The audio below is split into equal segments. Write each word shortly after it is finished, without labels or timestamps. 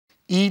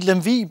I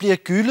Lemvig bliver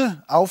gylle,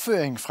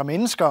 afføring fra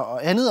mennesker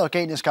og andet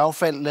organisk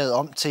affald lavet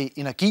om til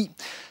energi.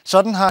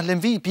 Sådan har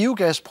Lemvig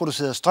Biogas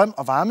produceret strøm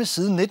og varme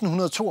siden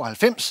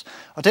 1992,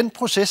 og den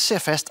proces ser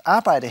fast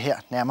arbejde her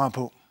nærmere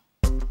på.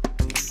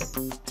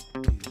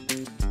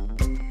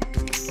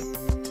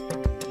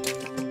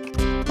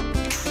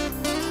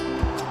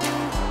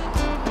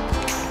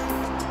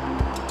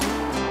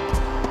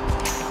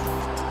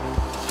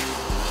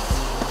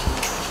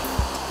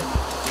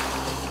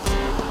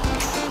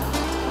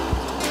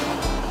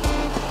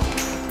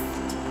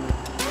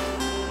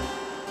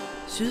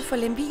 Syd for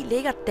Lemvig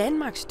ligger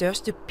Danmarks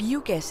største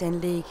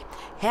biogasanlæg.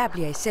 Her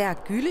bliver især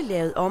gylle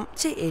lavet om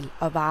til el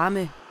og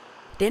varme.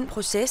 Den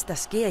proces, der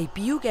sker i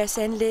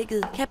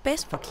biogasanlægget, kan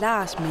bedst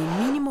forklares med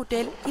en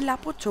minimodel i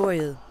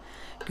laboratoriet.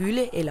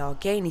 Gylle eller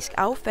organisk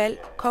affald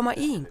kommer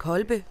i en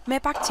kolbe med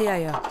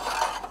bakterier.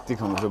 Det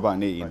kommer så bare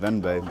ned i en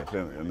vandbad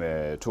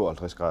med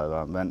 52 grader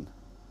varmt vand.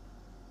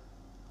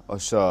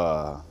 Og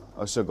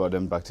så går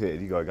den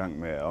bakterier i gang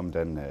med at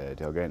omdanne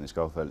det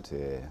organiske affald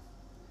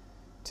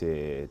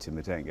til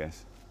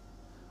metangas.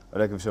 Og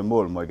der kan vi så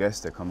måle, hvor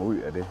gas der kommer ud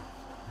af det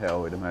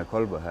herovre i de her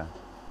kolber her.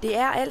 Det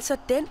er altså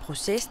den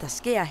proces, der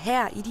sker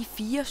her i de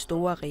 4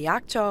 store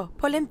reaktorer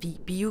på Lemvig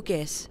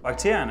Biogas.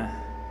 Bakterierne,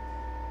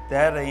 der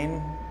er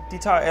derinde, de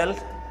tager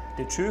alt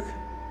det tyk,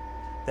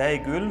 der er i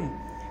gyllen,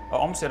 og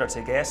omsætter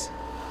til gas.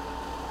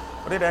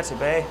 Og det der er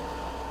tilbage,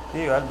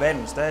 det er jo alt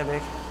vandet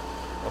stadigvæk,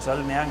 og så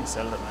alle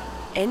næringssalterne.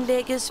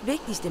 Anlæggets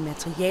vigtigste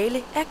materiale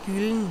er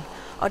gyllen,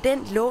 og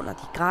den låner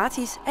de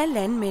gratis af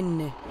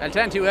landmændene.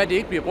 Alternativet er, at det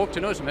ikke bliver brugt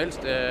til noget som helst,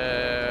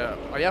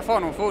 og jeg får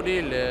nogle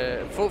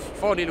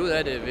fordele ud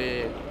af det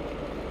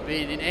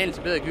ved en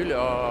anelse bedre gylde,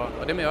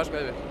 og dem er jeg også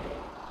glad ved.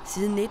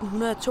 Siden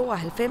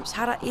 1992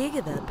 har der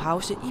ikke været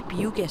pause i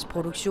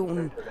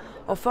biogasproduktionen,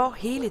 og for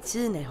hele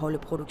tiden at holde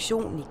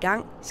produktionen i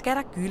gang, skal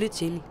der gylde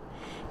til.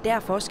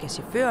 Derfor skal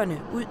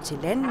chaufførerne ud til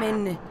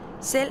landmændene,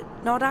 selv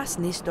når der er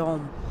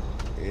snestorm.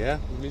 Ja,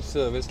 vi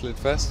sidder vist lidt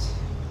fast.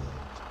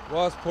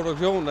 Vores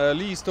produktion er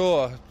lige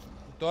stor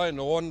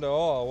døgnet rundt og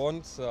året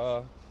rundt,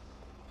 så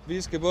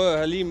vi skal både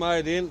have lige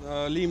meget ind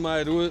og lige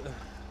meget ud,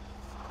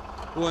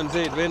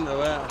 uanset vind og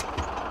vejr.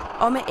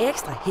 Og med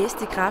ekstra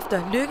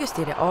hestekræfter lykkes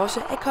det da også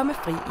at komme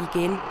fri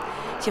igen.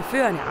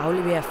 Chaufførerne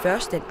afleverer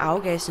først den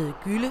afgassede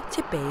gylde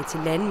tilbage til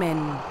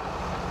landmanden.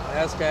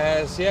 Jeg skal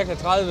have ca.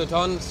 30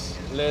 tons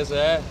læsset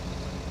af,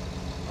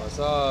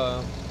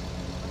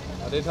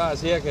 og det tager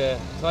ca.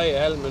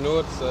 3,5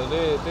 minutter, så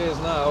det er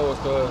snart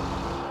overstået.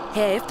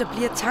 Herefter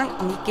bliver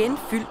tanken igen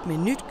fyldt med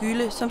nyt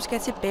gylde, som skal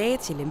tilbage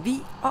til Lemvig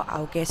og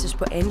afgasses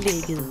på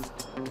anlægget.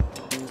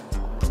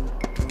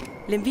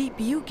 Lemvig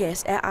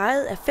Biogas er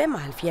ejet af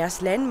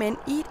 75 landmænd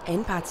i et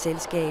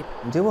anpartsselskab.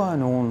 Det var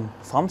nogle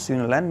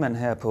fremsynede landmænd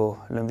her på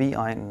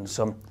Lemvig-egnen,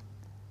 som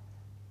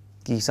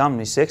gik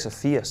sammen i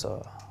 86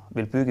 og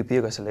ville bygge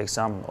biogasanlæg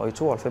sammen, og i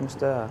 92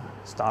 der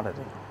startede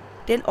det.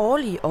 Den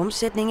årlige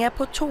omsætning er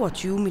på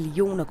 22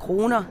 millioner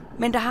kroner,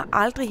 men der har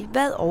aldrig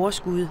været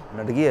overskud.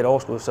 Når det giver et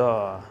overskud,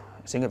 så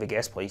sænker vi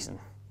gasprisen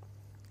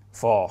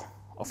for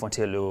at få den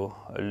til at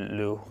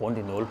løbe rundt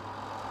i 0.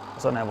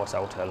 Og sådan er vores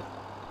aftale.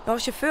 Når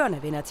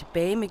chaufførerne vender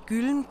tilbage med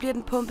gylden, bliver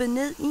den pumpet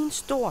ned i en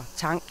stor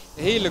tank.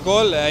 Hele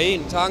gulvet er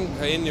en tank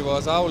herinde i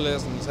vores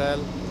aflæsningshal.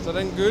 Så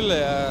den gylde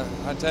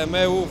har taget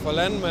med ud fra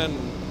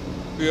landmanden,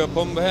 bliver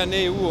pumpet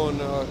herned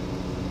og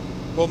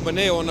pumpet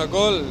ned under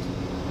gulvet.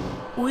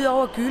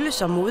 Udover gylde,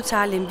 så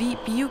modtager Lemvig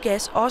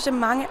Biogas også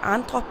mange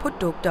andre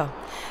produkter.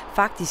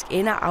 Faktisk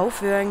ender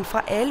afføringen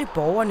fra alle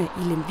borgerne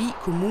i Lemvig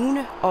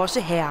Kommune også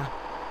her.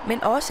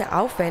 Men også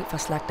affald fra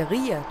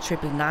slagterier,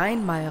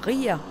 999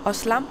 mejerier og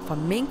slam fra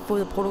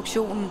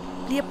minkfoderproduktionen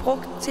bliver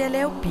brugt til at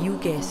lave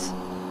biogas.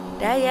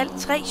 Der er i alt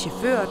 3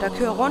 chauffører, der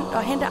kører rundt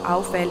og henter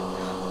affald,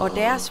 og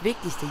deres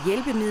vigtigste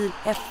hjælpemiddel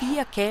er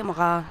 4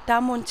 kameraer, der er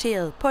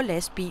monteret på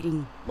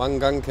lastbilen. Mange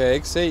gange kan jeg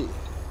ikke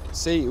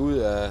se ud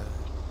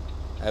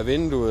af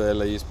vinduet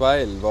eller i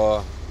spejlet,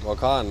 hvor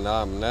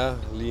kranarmen er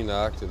lige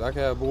nøjagtigt. Der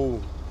kan jeg bruge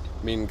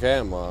mine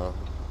kameraer.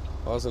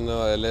 Også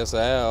når jeg læser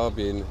af op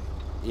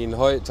i en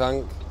høj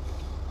tank,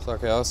 så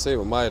kan jeg også se,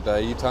 hvor meget der er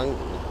i tanken.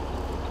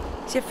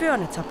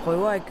 Chaufførerne tager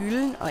prøver af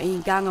gylden, og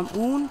en gang om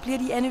ugen bliver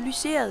de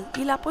analyseret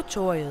i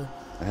laboratoriet.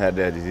 Her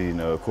der er det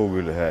noget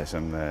kogylde her,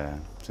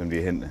 som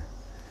de henter.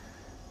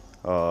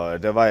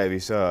 Og der vejer vi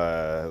så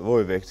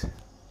vådvægt,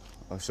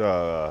 og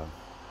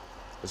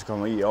så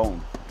kommer i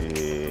ovnen i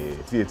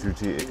 24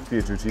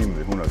 timer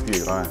ved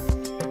 104 grader.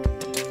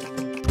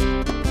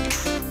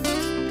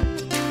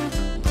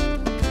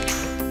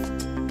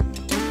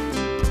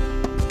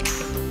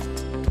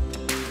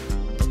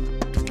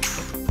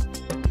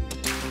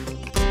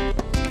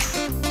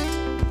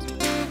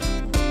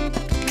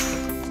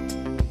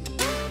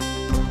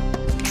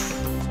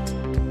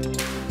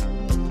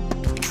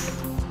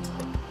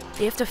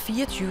 Efter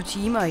 24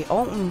 timer i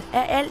ovnen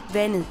er alt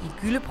vandet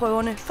i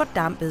gyldeprøverne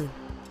fordampet.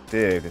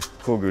 Det er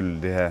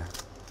kogylde, det her,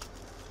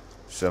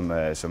 som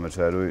er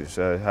tørret ud.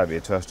 Så har vi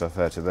et tørstof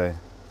her tilbage.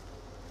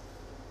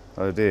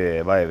 Og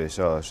det vejer vi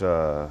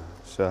så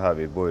har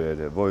vi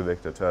både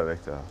vægt og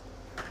tørvægt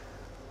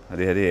Og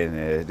det her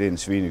det er en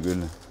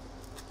svinegylle.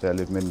 Der er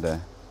lidt mindre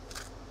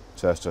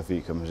tørstof i,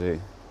 kan man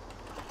se.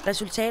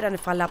 Resultaterne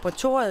fra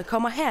laboratoriet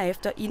kommer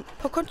herefter ind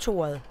på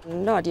kontoret.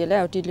 Når de har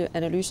lavet de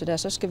analyser der,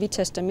 så skal vi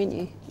teste dem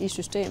ind i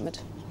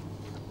systemet.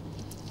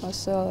 Og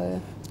så,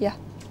 ja,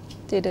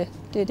 det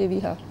er det, vi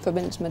har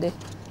forbindelse med det.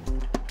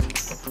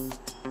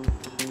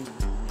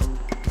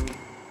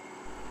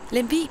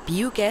 Lemvig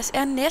Biogas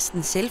er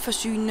næsten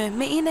selvforsynende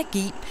med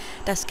energi.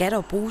 Der skal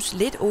dog bruges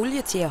lidt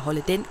olie til at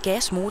holde den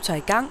gasmotor i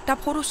gang, der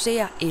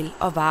producerer el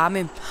og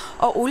varme.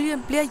 Og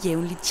olien bliver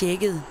jævnligt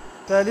tjekket.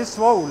 Der er lidt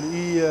svovl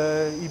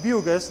i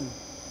biogassen.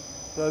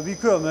 Vi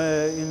kører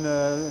med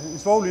en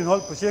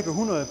svovlindhold på ca.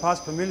 100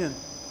 parts per million.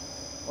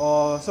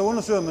 Og så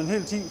undersøger man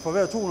hele tiden for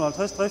hver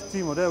 250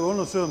 driftstimer, der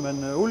undersøger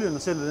man olien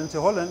og sælger den til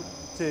Holland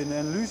til en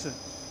analyse.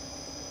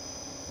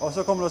 Og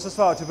så kommer der så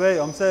svar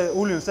tilbage, om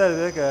olien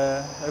stadigvæk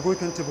er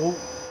godkendt til brug.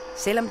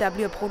 Selvom der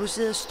bliver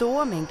produceret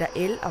store mængder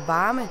el og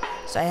varme,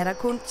 så er der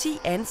kun 10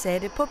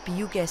 ansatte på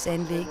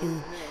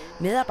biogasanlægget.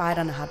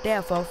 Medarbejderne har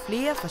derfor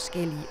flere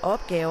forskellige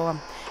opgaver.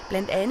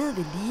 Blandt andet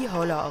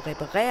vedligeholder og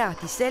reparerer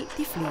de selv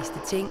de fleste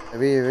ting.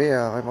 Vi er ved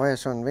at reparere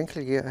sådan en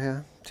vinkelgear her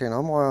til en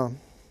omrører.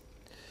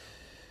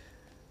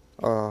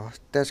 Og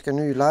der skal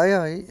nye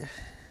lejer i.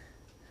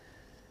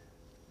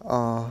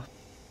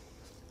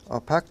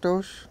 Og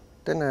pakdåse,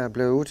 den er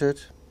blevet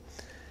utæt,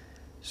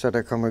 så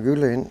der kommer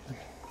gylle ind.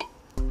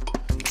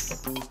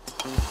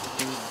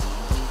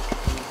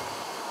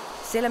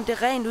 Selvom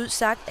det rent ud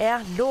sagt er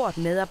lort,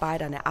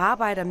 medarbejderne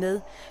arbejder med,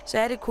 så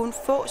er det kun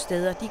få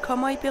steder, de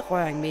kommer i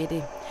berøring med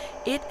det.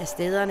 Et af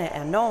stederne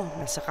er, når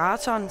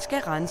maceratoren skal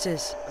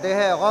renses. Det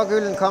her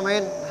rågylden kommer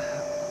ind,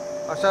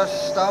 og så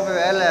stopper vi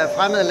alle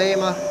fremmede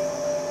legemer.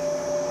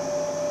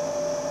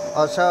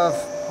 Og så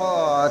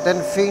prøver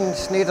den fine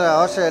snitter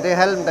også det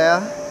halm, der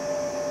er.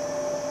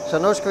 Så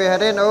nu skal vi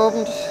have den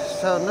åbent,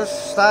 så nu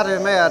starter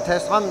vi med at tage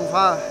strømmen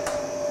fra.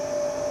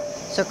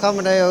 Så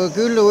kommer der jo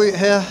gylle ud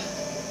her.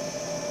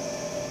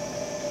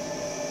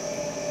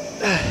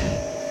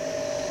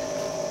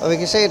 Og vi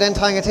kan se, at den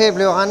trænger til at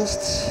blive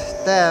renset.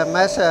 Der er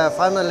masser af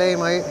fremmede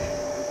legemer i.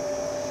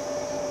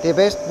 Det er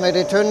bedst med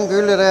det tynde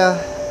gylle der.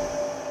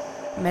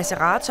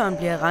 Maceratoren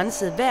bliver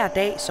renset hver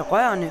dag, så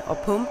rørene og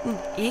pumpen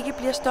ikke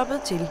bliver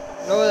stoppet til.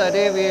 Noget af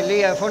det, vi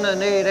lige har fundet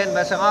ned i den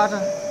macerator,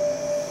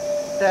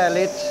 der er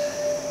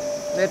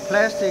lidt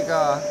plastik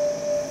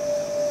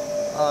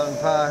og en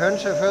par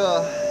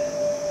hønsefødder.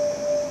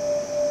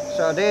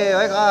 Så det er jo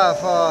ikke rart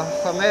at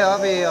få med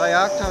op i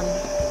reaktoren.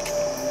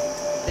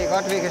 Det er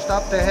godt, at vi kan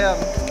stoppe det her.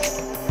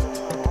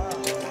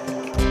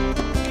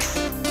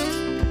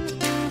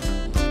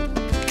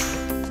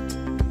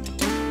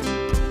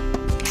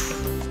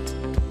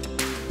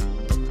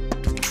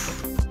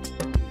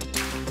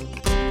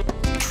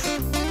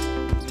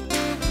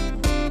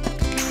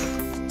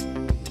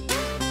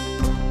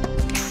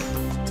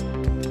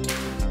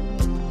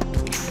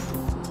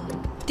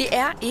 Det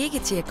er ikke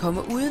til at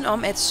komme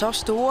udenom, at så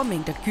store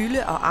mængder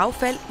gylle og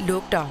affald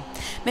lugter.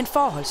 Men for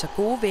at holde sig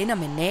gode venner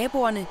med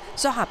naboerne,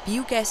 så har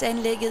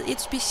biogasanlægget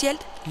et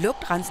specielt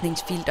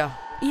lugtrensningsfilter.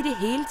 I det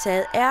hele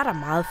taget er der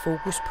meget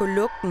fokus på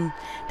lugten.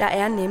 Der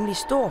er nemlig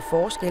stor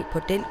forskel på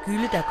den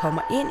gylle, der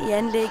kommer ind i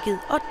anlægget,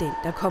 og den,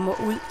 der kommer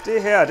ud.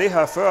 Det her, det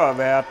har før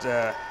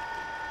været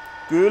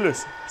gylle,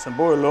 som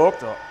både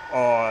lugter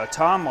og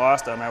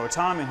tarmrester med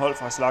tarmindhold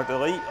fra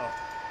slagteri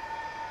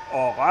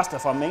og rester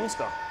fra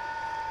mennesker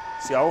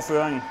til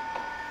afføringen.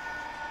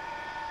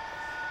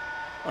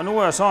 Og nu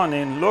er sådan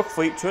en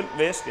lugtfri, tynd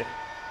væske.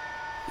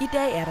 I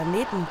dag er der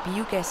 19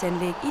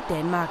 biogasanlæg i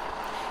Danmark.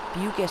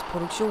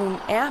 Biogasproduktionen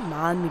er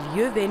meget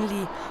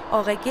miljøvenlig,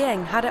 og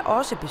regeringen har da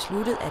også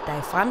besluttet, at der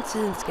i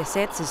fremtiden skal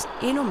satses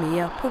endnu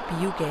mere på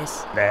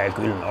biogas. Der er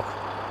gylle nok,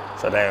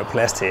 så der er jo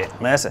plads til en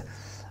masse.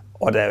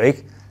 Og der er jo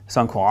ikke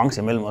sådan en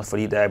konkurrence imellem os,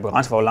 fordi der er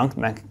begrænset, hvor langt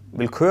man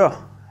vil køre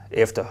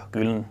efter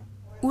gylden.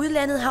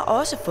 Udlandet har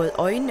også fået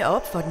øjnene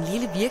op for den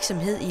lille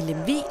virksomhed i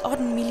Lemvig og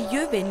den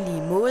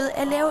miljøvenlige måde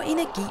at lave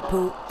energi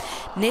på.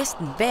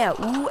 Næsten hver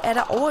uge er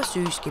der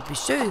oversøiske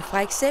besøg fra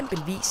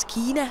eksempelvis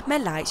Kina,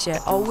 Malaysia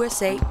og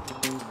USA.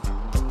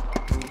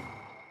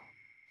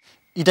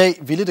 I dag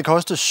ville det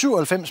koste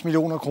 97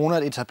 millioner kroner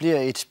at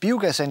etablere et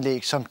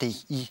biogasanlæg som det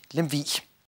i Lemvig.